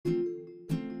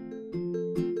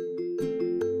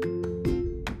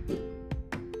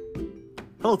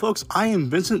Hello folks, I am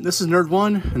Vincent, this is Nerd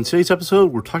One. In today's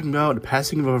episode, we're talking about the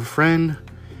passing of a friend,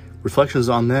 reflections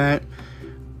on that,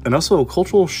 and also a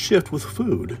cultural shift with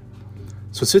food.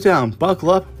 So sit down, buckle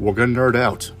up, we're gonna nerd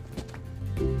out.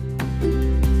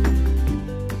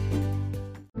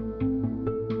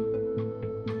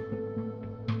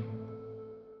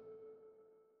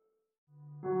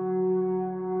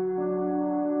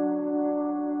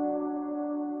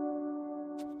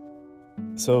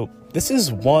 So this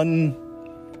is one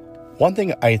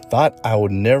thing I thought I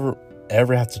would never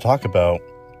ever have to talk about,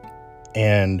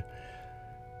 and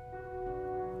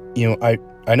I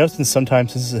know since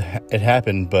it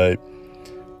happened, but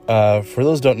for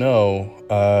those who don't know,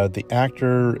 the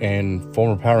actor and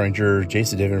former Power Ranger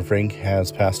Jason David Frank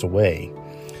has passed away.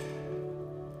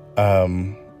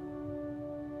 And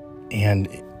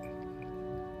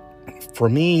for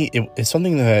me, it's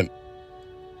something that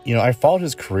I followed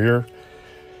his career.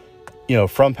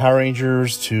 From Power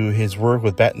Rangers to his work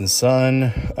with Bat and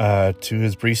Sun, to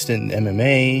his brief stint in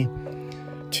MMA,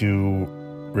 to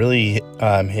really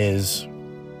his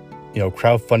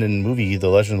crowdfunded movie, The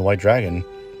Legend of the White Dragon,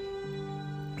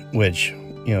 which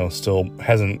still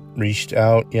hasn't reached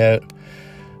out yet.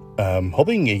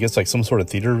 Hoping it gets like some sort of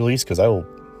theater release, because I will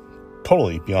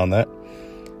totally be on that.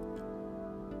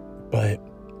 But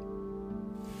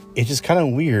it's just kind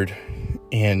of weird,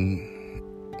 and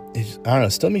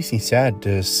it still makes me sad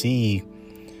to see,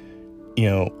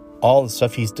 all the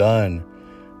stuff he's done,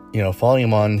 following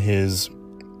him on his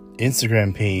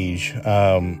Instagram page,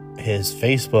 his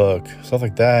Facebook, stuff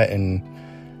like that, and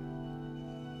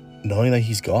knowing that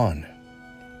he's gone.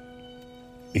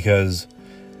 Because,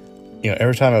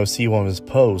 every time I would see one of his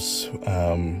posts,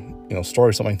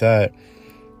 stories, something like that,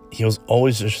 he was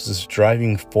always just this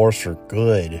driving force for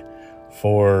good,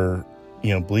 for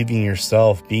believing in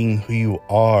yourself, being who you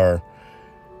are,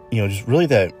 just really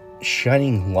that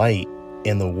shining light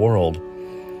in the world.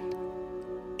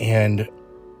 And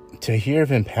to hear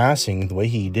of him passing the way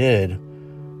he did,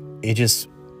 it's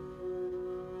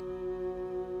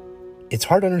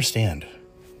hard to understand.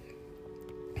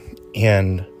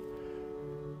 And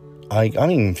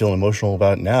I'm even feeling emotional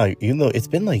about it now, even though it's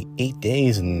been like 8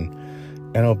 days, and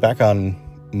I know back on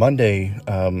Monday,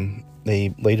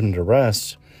 they laid him to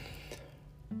rest.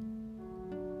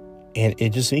 And it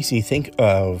just makes me think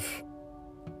of,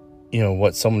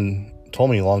 what someone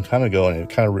told me a long time ago, and it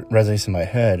kind of resonates in my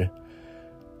head.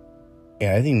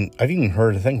 And I think I've even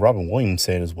heard, I think Robin Williams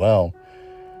say it as well,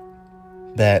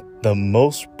 that the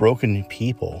most broken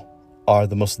people are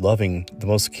the most loving, the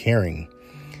most caring.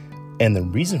 And the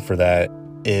reason for that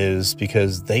is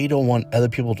because they don't want other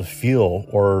people to feel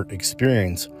or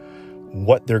experience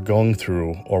what they're going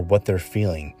through or what they're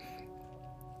feeling.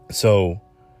 So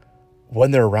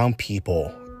when they're around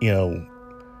people,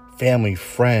 family,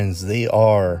 friends, they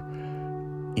are,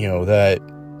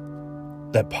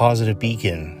 that positive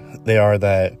beacon. They are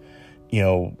that,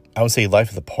 I would say life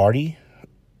of the party,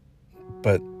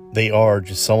 but they are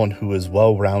just someone who is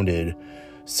well-rounded,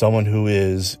 someone who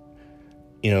is,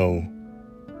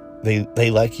 they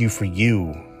like you for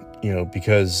you,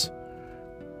 because,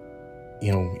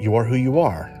 you are who you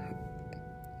are.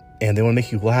 And they want to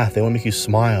make you laugh. They want to make you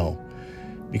smile.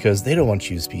 Because they don't want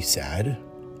you to be sad,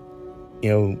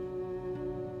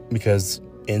 because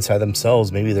inside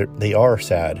themselves, maybe they are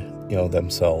sad,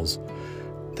 themselves.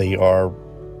 They are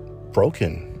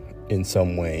broken in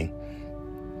some way.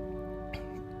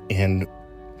 And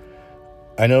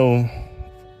I know,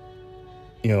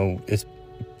 it's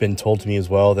been told to me as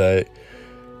well that,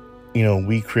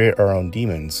 we create our own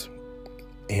demons.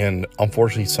 And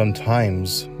unfortunately,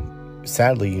 sometimes,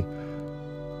 sadly,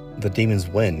 the demons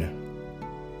win.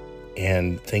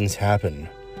 And things happen,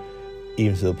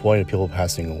 even to the point of people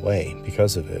passing away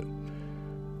because of it.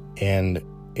 And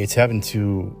it's happened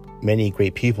to many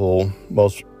great people,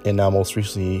 most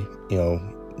recently,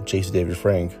 Jason David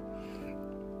Frank.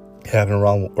 It happened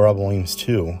around Robin Williams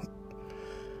too.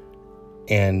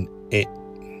 And it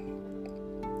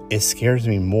scares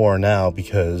me more now,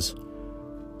 because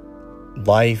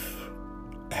life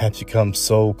has become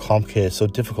so complicated, so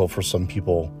difficult for some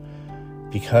people,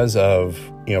 because of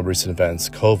recent events,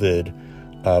 COVID,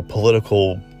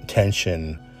 political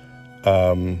tension,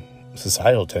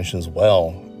 societal tension as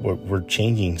well. We're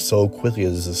changing so quickly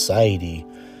as a society,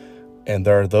 and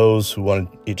there are those who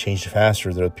want it changed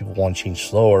faster. There are people who want to change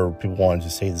slower. People want to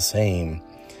stay the same,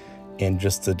 and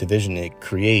just the division it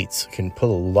creates can put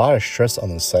a lot of stress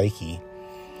on the psyche.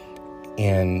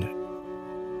 And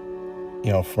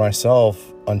for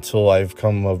myself, until I've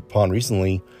come upon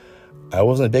recently, I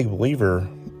wasn't a big believer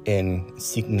in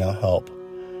seeking out help.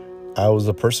 I was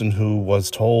a person who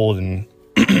was told and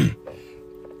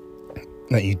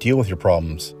that you deal with your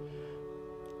problems,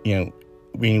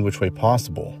 any which way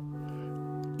possible.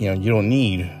 You don't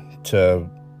need to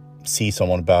see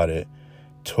someone about it,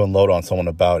 to unload on someone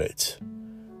about it.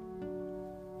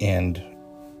 And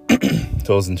so it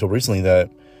was until recently that,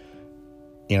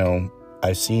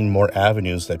 I've seen more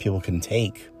avenues that people can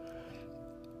take.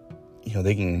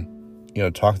 They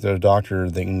can, talk to their doctor,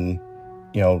 they can,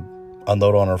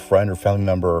 unload on a friend or family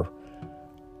member,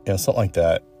 something like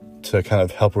that, to kind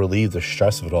of help relieve the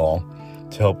stress of it all,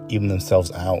 to help even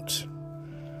themselves out.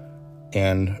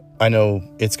 And I know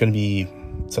it's going to be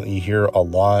something you hear a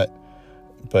lot,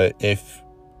 but if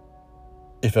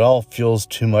it all feels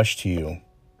too much to you,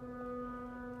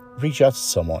 reach out to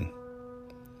someone.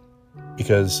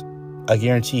 Because I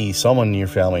guarantee someone in your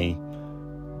family,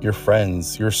 your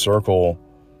friends, your circle,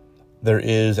 there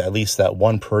is at least that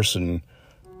one person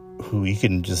who you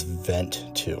can just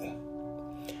vent to.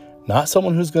 Not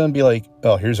someone who's going to be like,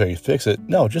 oh, here's how you fix it.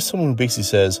 No, just someone who basically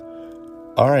says,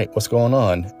 all right, what's going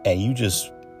on? And you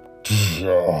just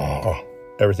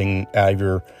everything out of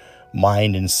your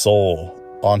mind and soul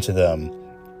onto them.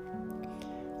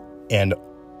 And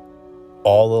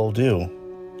all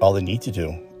they need to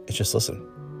do is just listen.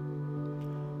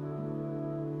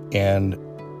 And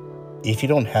if you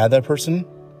don't have that person,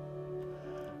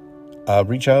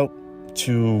 reach out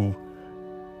to,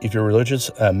 if you're religious,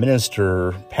 a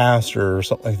minister, pastor, or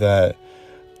something like that.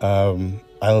 I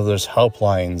know there's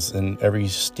helplines in every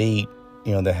state,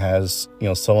 that has,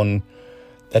 someone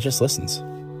that just listens.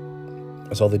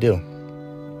 That's all they do.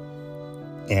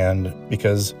 And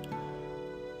because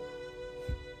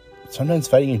sometimes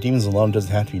fighting your demons alone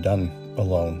doesn't have to be done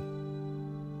alone.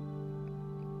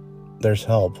 There's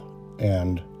help,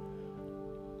 and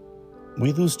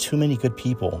we lose too many good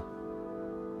people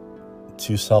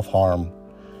to self-harm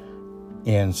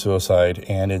and suicide,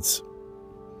 and it's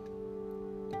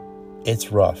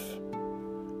rough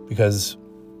because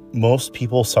most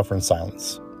people suffer in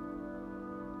silence.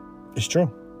 It's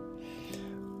true.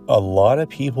 A lot of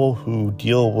people who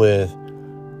deal with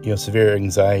severe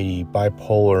anxiety,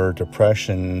 bipolar,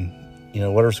 depression,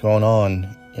 whatever's going on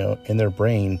in their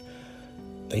brain,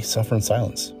 they suffer in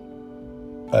silence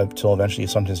until eventually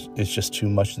sometimes it's just too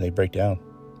much and they break down,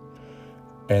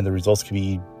 and the results can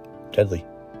be deadly.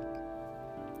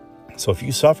 So if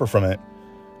you suffer from it,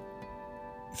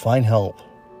 find help.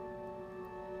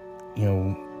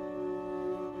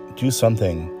 Do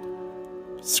something.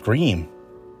 Scream.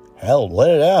 Hell,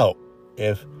 let it out.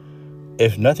 If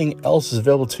nothing else is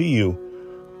available to you,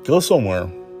 go somewhere.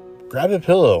 Grab a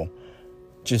pillow.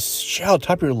 Just shout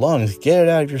top of your lungs. Get it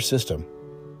out of your system.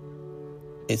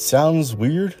 It sounds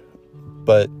weird,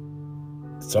 but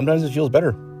sometimes it feels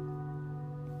better.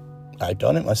 I've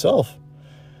done it myself.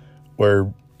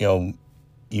 Where,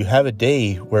 you have a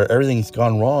day where everything's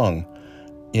gone wrong,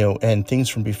 and things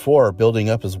from before are building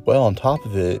up as well on top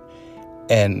of it.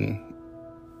 And,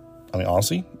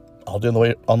 honestly, I'll do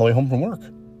it on the way home from work.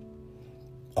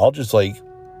 I'll just, take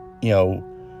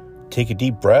a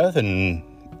deep breath and,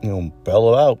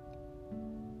 bellow out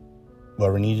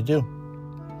whatever I need to do.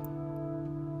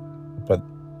 But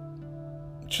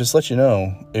just let you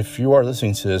know, if you are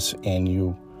listening to this and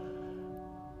you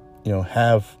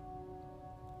have,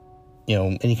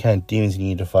 any kind of demons you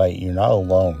need to fight, you're not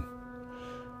alone.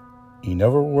 You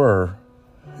never were,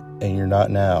 and you're not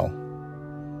now.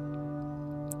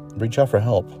 Reach out for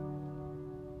help,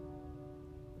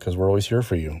 because we're always here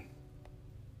for you.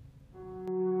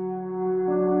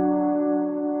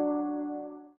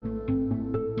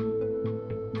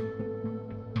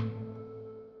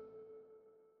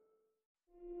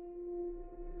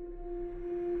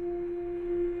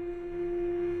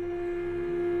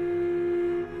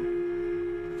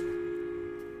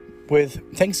 With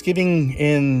Thanksgiving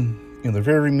in the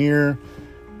very mirror,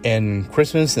 and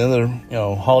Christmas and other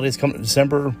holidays coming in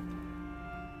December,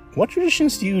 what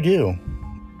traditions do you do?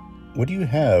 What do you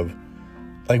have?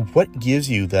 What gives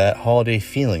you that holiday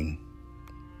feeling?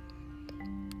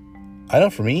 I know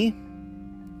for me,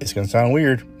 it's going to sound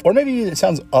weird, or maybe it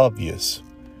sounds obvious.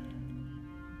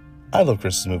 I love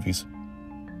Christmas movies,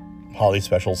 holiday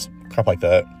specials, crap like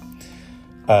that.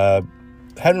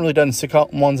 Haven't really done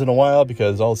sitcom ones in a while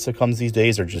because all the sitcoms these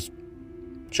days are just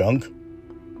junk,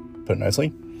 put it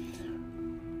nicely.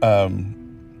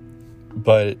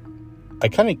 But I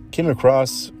kind of came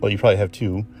across, well, you probably have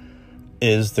too,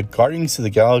 is the Guardians of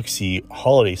the Galaxy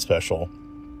holiday special.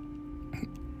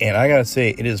 And I gotta say,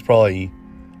 it is probably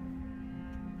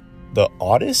the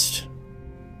oddest,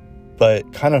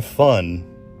 but kind of fun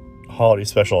holiday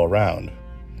special around.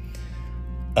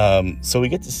 So we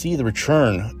get to see the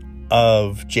return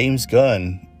of James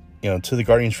Gunn, to the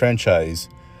Guardians franchise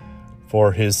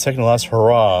for his second to last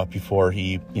hurrah before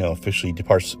he, officially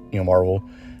departs, Marvel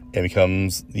and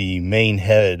becomes the main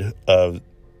head of,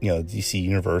 DC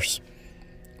Universe,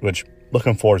 which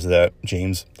looking forward to that,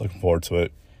 James. Looking forward to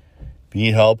it. If you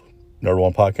need help,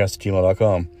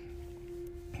 nerd1podcast@gmail.com.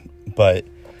 But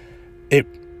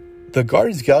the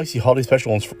Guardians of the Galaxy Holiday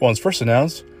Special, when it was first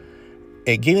announced,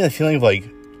 it gave me the feeling of like,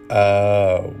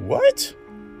 what?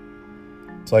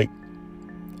 It's like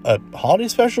a holiday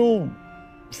special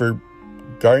for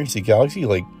Guardians of the Galaxy?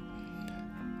 Like,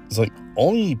 it's like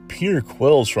only Peter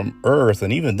Quill's from Earth,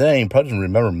 and even then, he probably doesn't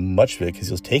remember much of it because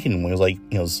he was taken when he was like,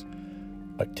 he was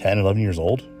like 10, 11 years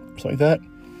old, or something like that.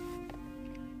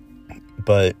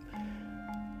 But,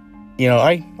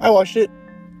 I watched it.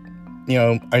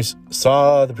 I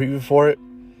saw the preview for it,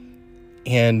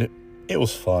 and it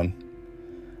was fun.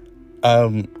 I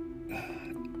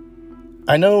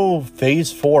know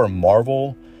Phase 4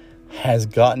 Marvel has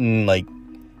gotten, like,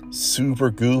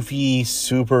 super goofy,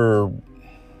 super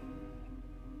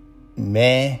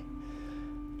meh,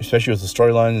 especially with the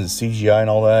storylines and CGI and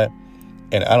all that.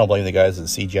 And I don't blame the guys at the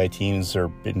CGI teams.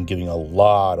 They've been giving a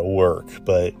lot of work,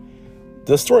 but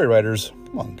the story writers,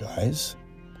 come on, guys.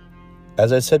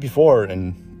 As I said before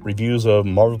in reviews of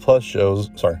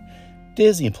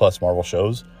Disney Plus Marvel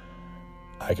shows,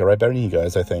 I could write better than you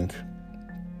guys, I think.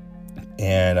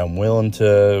 And I'm willing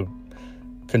to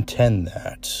contend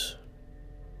that.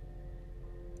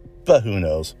 But who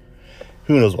knows?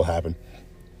 Who knows what'll happen?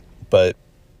 But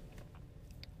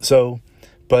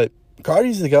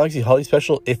Guardians of the Galaxy Holiday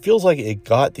Special, it feels like it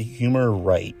got the humor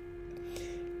right.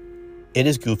 It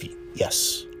is goofy,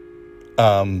 yes.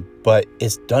 But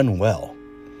it's done well.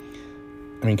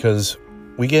 I mean, because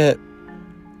we get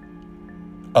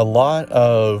a lot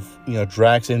of,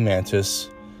 Drax and Mantis.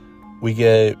 We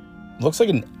get, looks like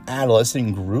an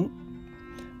adolescent Groot.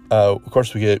 Of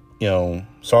course, we get,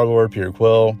 Star-Lord, Peter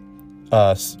Quill,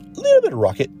 a little bit of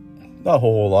Rocket, not a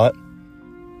whole lot.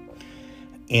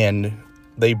 And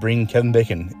they bring Kevin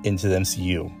Bacon into the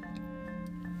MCU.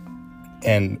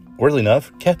 And weirdly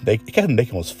enough, Kevin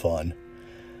Bacon was fun.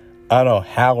 I don't know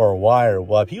how or why or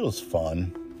what, he was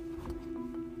fun.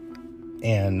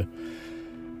 And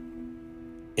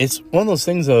it's one of those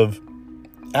things of,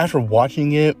 after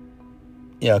watching it,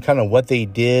 kind of what they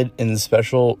did in the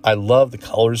special, I love the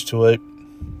colors to it.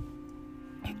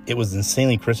 It was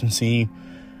insanely Christmassy.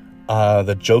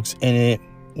 The jokes in it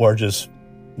were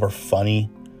funny.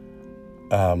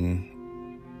 The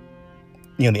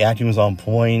acting was on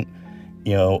point.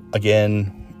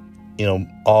 Again,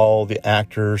 all the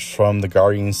actors from the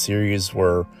Guardians series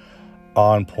were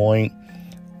on point.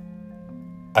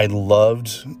 I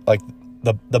loved, like,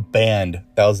 the band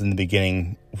that was in the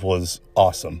beginning was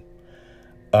awesome.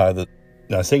 The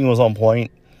singing was on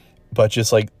point, but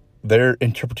just like their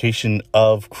interpretation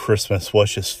of Christmas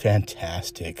was just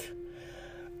fantastic.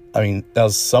 I mean, that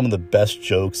was some of the best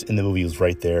jokes in the movie was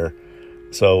right there.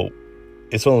 So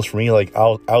it's one of those for me, like,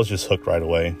 I was just hooked right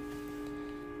away.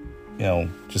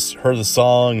 Just heard the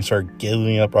song and started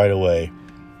giggling up right away.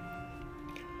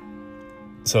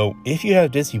 So if you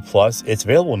have Disney Plus, it's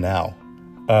available now.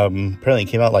 Apparently it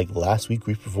came out like last week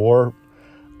before,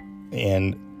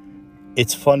 and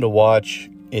it's fun to watch.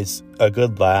 It's a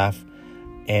good laugh,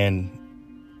 and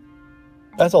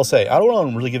that's all I'll say. I don't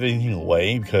want to really give anything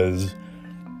away because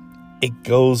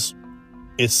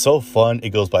it's so fun,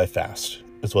 it goes by fast.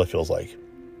 That's what it feels like.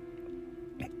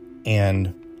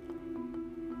 And,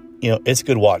 it's a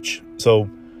good watch. So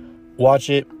watch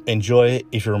it, enjoy it.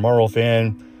 If you're a Marvel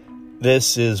fan,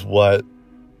 this is what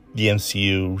the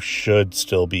MCU should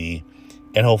still be.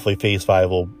 And hopefully Phase 5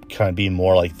 will kind of be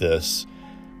more like this,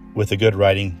 with the good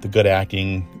writing, the good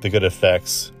acting, the good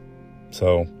effects.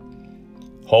 So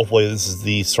hopefully this is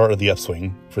the start of the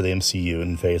upswing for the MCU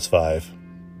in Phase 5.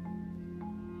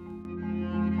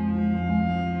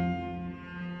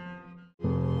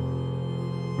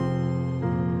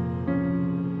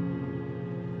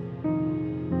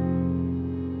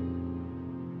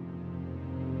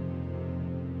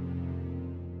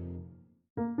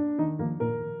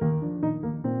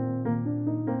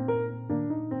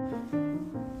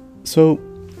 So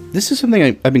this is something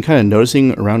I've been kind of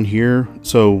noticing around here.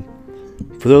 So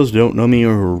for those who don't know me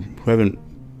or who haven't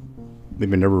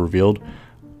maybe never revealed,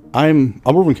 I'm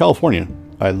over in California.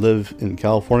 I live in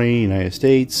California, United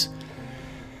States,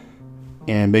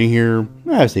 and been here,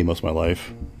 I'd say, most of my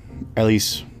life. At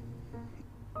least,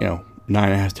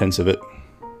 9.5 tenths of it.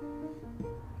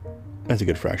 That's a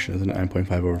good fraction, isn't it?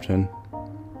 9.5 over 10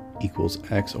 equals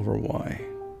x over y.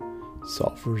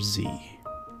 Solve for z.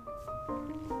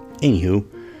 Anywho,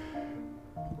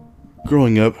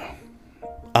 growing up,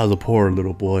 I was a poor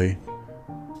little boy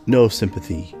no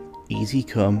sympathy. Easy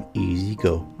come, easy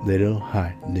go. Little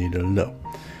high, little low.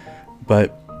 But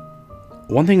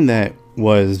one thing that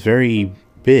was very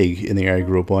big in the area I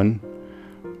grew up on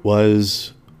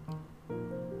was,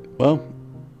 well,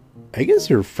 I guess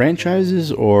they're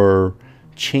franchises or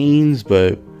chains,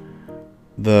 but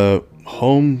the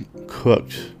home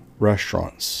cooked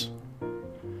restaurants.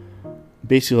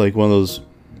 Basically like one of those,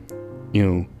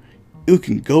 you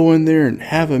can go in there and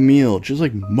have a meal just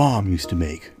like mom used to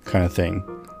make kind of thing.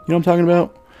 You know what I'm talking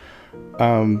about?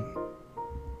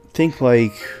 Think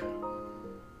like,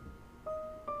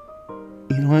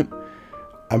 you know what?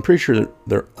 I'm pretty sure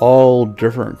they're all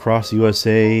different across the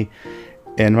USA,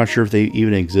 and I'm not sure if they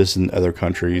even exist in other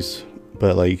countries,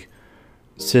 but like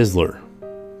Sizzler,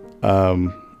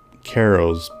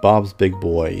 Carol's, Bob's Big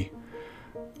Boy,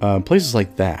 places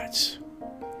like that.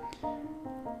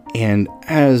 And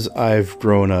as I've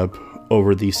grown up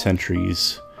over these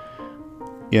centuries,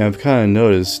 I've kind of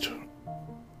noticed,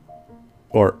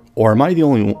 or am I the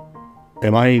only,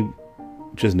 am I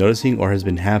just noticing, or has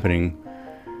been happening,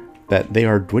 that they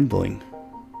are dwindling?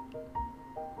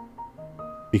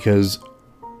 Because,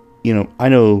 I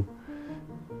know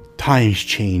times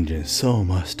change and so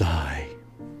must I.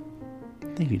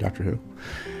 Thank you, Doctor Who.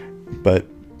 But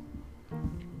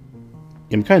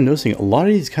I'm kind of noticing a lot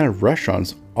of these kind of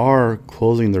restaurants are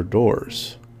closing their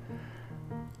doors.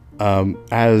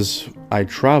 As I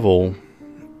travel,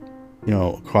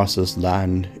 across this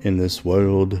land, in this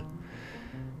world,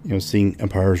 seeing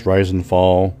empires rise and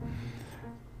fall,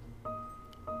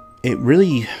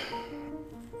 I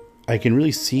can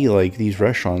really see like these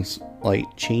restaurants like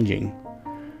changing,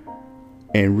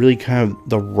 and really kind of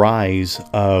the rise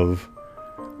of,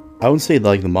 I wouldn't say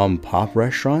like the mom and pop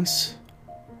restaurants,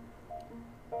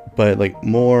 but like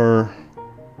more,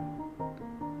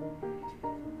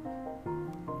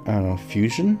 I don't know,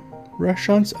 fusion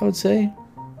restaurants, I would say.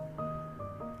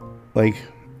 Like,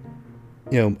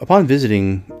 upon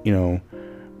visiting,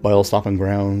 Wild Stomping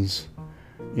Grounds,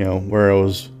 where I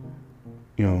was,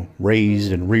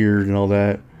 raised and reared and all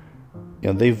that,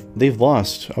 they've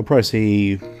lost, I'll probably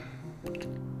say,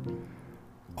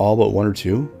 all but one or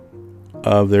two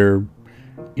of their,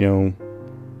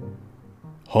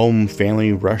 home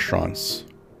family restaurants,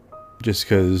 just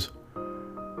because,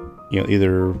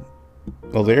 either,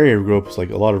 well, the area I grew up was like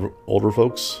a lot of older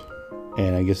folks,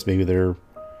 and I guess maybe they're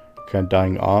kind of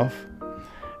dying off.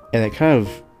 And it kind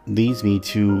of leads me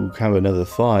to kind of another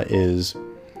thought, is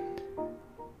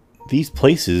these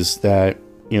places that,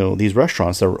 these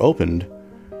restaurants that were opened,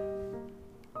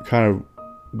 kind of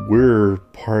were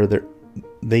part of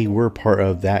they were part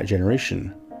of that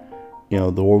generation,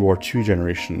 the World War II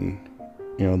generation,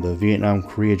 the Vietnam,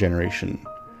 Korea generation,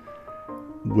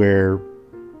 where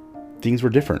things were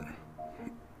different.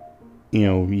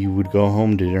 You would go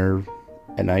home to dinner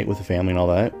at night with the family and all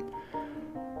that.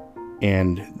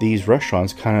 And these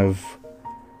restaurants kind of,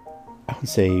 I wouldn't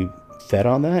say fed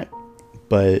on that,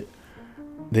 but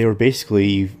they were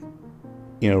basically,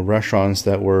 restaurants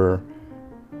that were,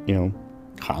 kind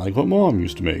of like what mom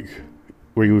used to make,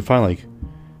 where you would find like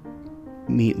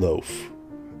meatloaf,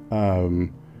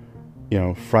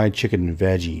 fried chicken and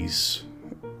veggies,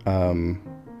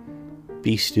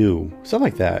 beef stew, stuff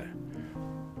like that.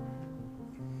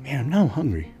 Man, now I'm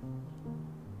hungry.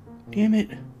 Damn it.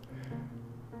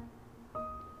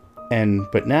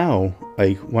 But now,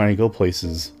 like, when I go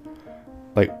places,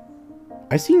 like,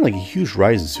 I've seen like a huge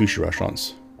rise in sushi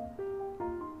restaurants.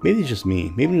 Maybe it's just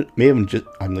me. Maybe I'm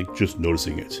just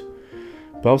noticing it.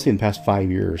 But I would say in the past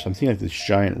 5 years, I'm seeing like this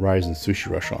giant rise in sushi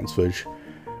restaurants, which,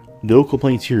 no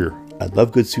complaints here. I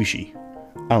love good sushi.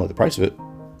 I don't know the price of it.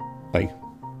 Like,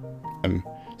 I'm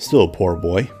still a poor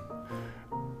boy,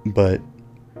 but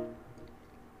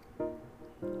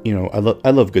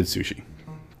I love good sushi.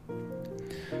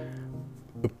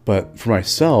 But for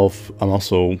myself, I'm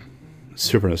also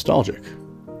super nostalgic,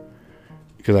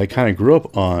 because I kind of grew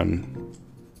up on,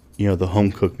 the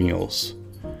home cooked meals.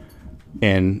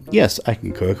 And yes, I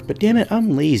can cook, but damn it,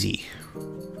 I'm lazy.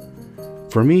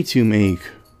 For me to make,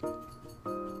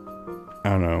 I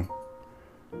don't know,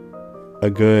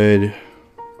 a good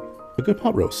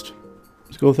pot roast,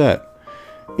 let's go with that.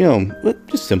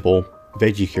 Just simple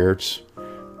veggie, carrots,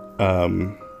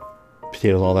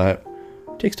 potatoes, all that.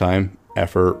 Takes time,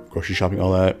 effort, grocery shopping,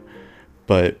 all that.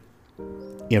 But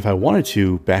if I wanted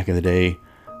to, back in the day,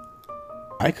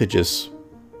 I could just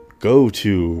go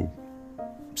to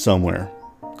somewhere,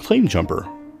 Claim Jumper,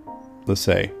 let's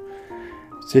say,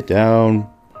 sit down,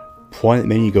 point at the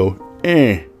menu, go,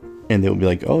 and they'll be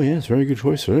like, oh yes, very good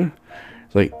choice, sir.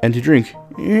 It's like, and to drink,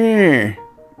 and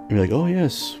be like, oh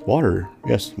yes, water,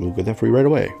 yes, we'll get that for you right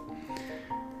away.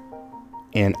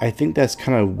 And I think that's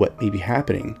kind of what may be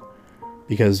happening,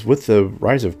 because with the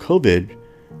rise of COVID,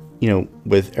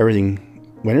 with everything,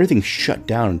 when everything shut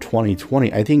down in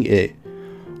 2020, I think it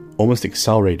almost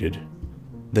accelerated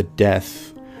the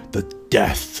death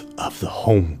of the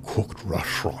home cooked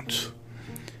restaurant.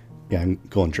 Yeah, I'm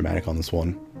going dramatic on this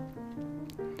one.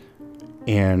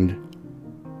 And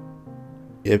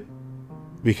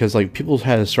because like people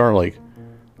had to start like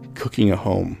cooking at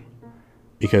home,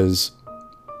 because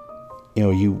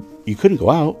you couldn't go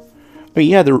out. I mean,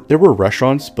 yeah, there were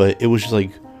restaurants, but it was just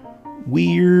like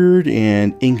weird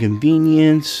and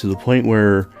inconvenient to the point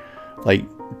where like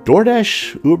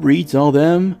DoorDash, Uber Eats, and all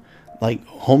them, like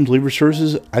home delivery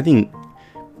services, I think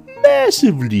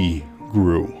massively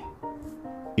grew,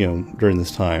 during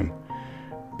this time.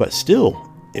 But still,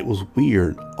 it was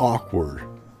weird, awkward.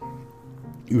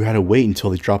 You had to wait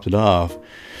until they dropped it off.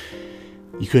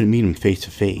 You couldn't meet them face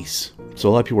to face. So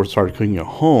a lot of people started cooking at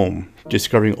home,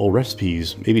 discovering old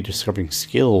recipes, maybe discovering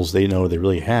skills they didn't know they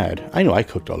really had. I know I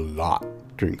cooked a lot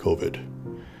during COVID.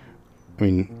 I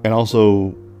mean, and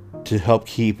also to help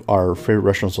keep our favorite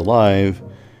restaurants alive,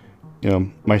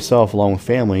 myself along with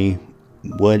family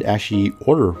would actually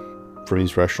order from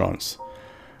these restaurants.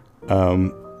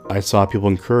 I saw people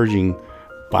encouraging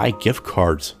buy gift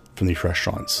cards from these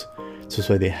restaurants,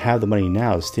 so they have the money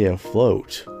now to stay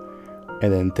afloat.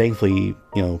 And then thankfully,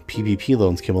 PPP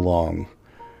loans came along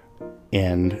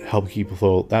and helped keep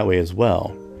afloat that way as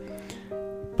well.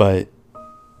 But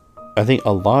I think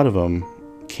a lot of them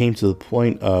came to the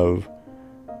point of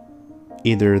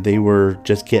either they were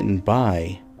just getting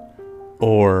by,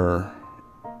 or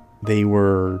they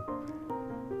were,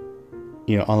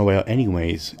 on the way out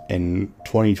anyways. And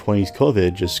 2020's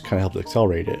COVID just kind of helped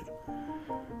accelerate it.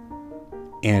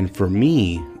 And for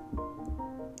me,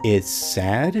 it's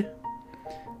sad,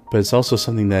 but it's also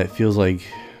something that feels like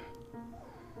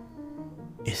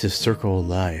it's a circle of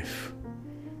life,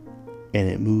 and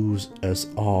it moves us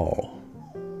all.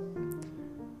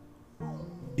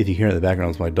 If you hear in the background,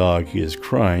 it's my dog. He is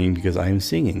crying because I am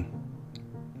singing.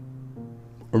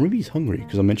 Or maybe he's hungry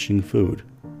because I'm mentioning food.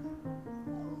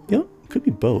 It could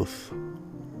be both.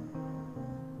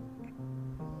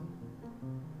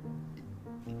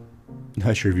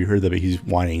 Not sure if you heard that, but he's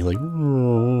whining like,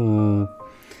 "Rrr."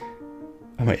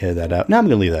 I might edit that out. No, I'm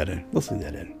going to leave that in. Let's leave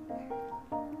that in.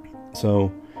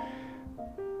 So,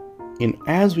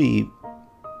 as we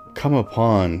come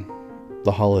upon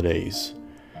the holidays,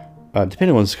 depending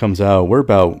on when this comes out, we're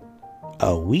about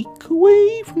a week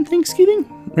away from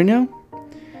Thanksgiving right now.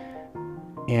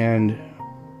 And,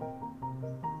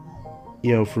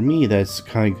 for me, that's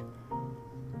kind of,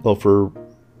 well, for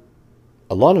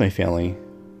a lot of my family,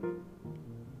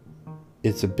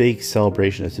 it's a big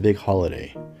celebration. It's a big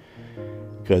holiday.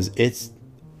 Because it's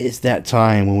that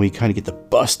time when we kind of get to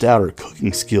bust out our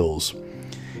cooking skills.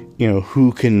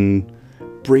 Who can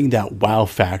bring that wow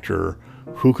factor?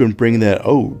 Who can bring that,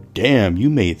 oh, damn, you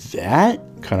made that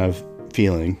kind of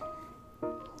feeling?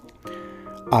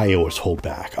 I always hold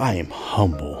back. I am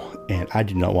humble, and I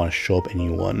do not want to show up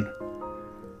anyone.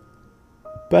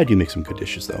 But I do make some good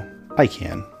dishes, though. I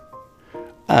can.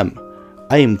 I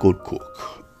am good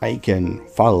cook. I can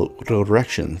follow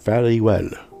directions very well.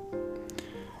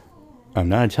 I'm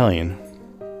not Italian.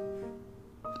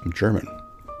 I'm German.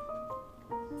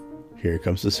 Here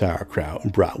comes the sauerkraut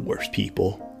and bratwurst,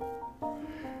 people.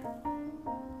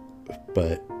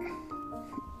 But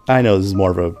I know this is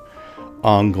more of a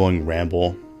ongoing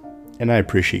ramble, and I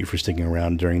appreciate you for sticking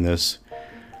around during this.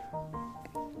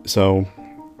 So,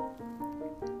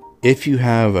 if you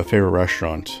have a favorite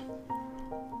restaurant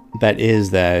that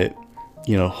is that,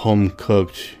 home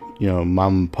cooked,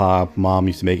 mom and pop, mom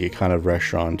used to make it kind of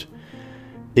restaurant.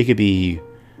 It could be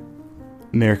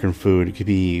American food. It could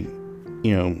be,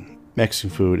 Mexican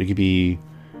food. It could be,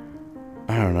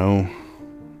 I don't know,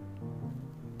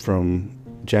 from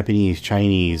Japanese,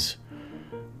 Chinese,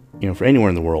 for anywhere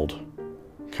in the world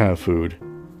kind of food.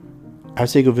 I'd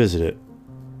say go visit it.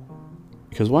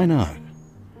 Because why not?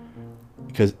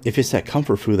 Because if it's that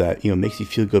comfort food that, makes you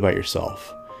feel good about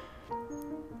yourself.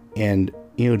 And,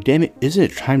 damn it, isn't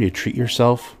it time to treat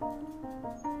yourself?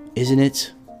 Isn't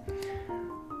it?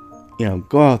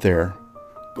 Go out there,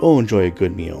 go enjoy a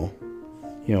good meal,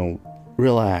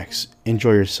 relax,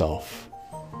 enjoy yourself,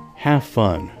 have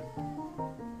fun,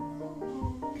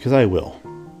 because I will,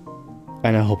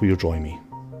 and I hope you'll join me,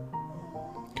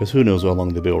 because who knows how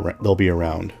long they'll be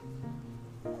around,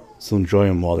 so enjoy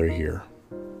them while they're here.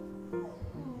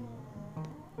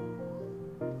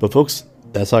 But folks,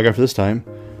 that's all I got for this time.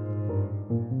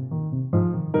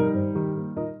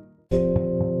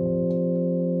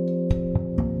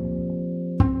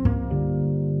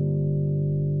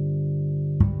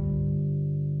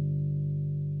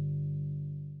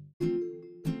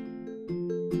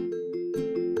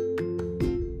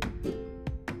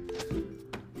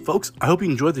 folks, I hope you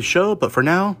enjoyed the show, but for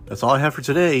now, that's all I have for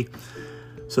today. So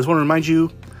I just want to remind you,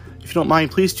 if you don't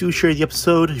mind, please do share the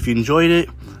episode if you enjoyed it.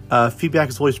 Feedback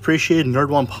is always appreciated.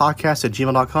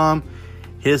 nerd1podcast@gmail.com.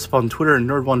 Hit us up on Twitter at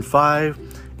nerd15,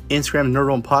 Instagram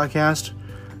nerd1podcast.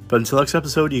 But until next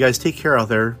episode, you guys take care out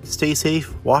there. Stay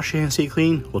safe, wash your hands, stay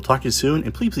clean. We'll talk to you soon,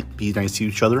 and please be nice to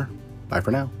each other. Bye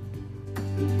for now.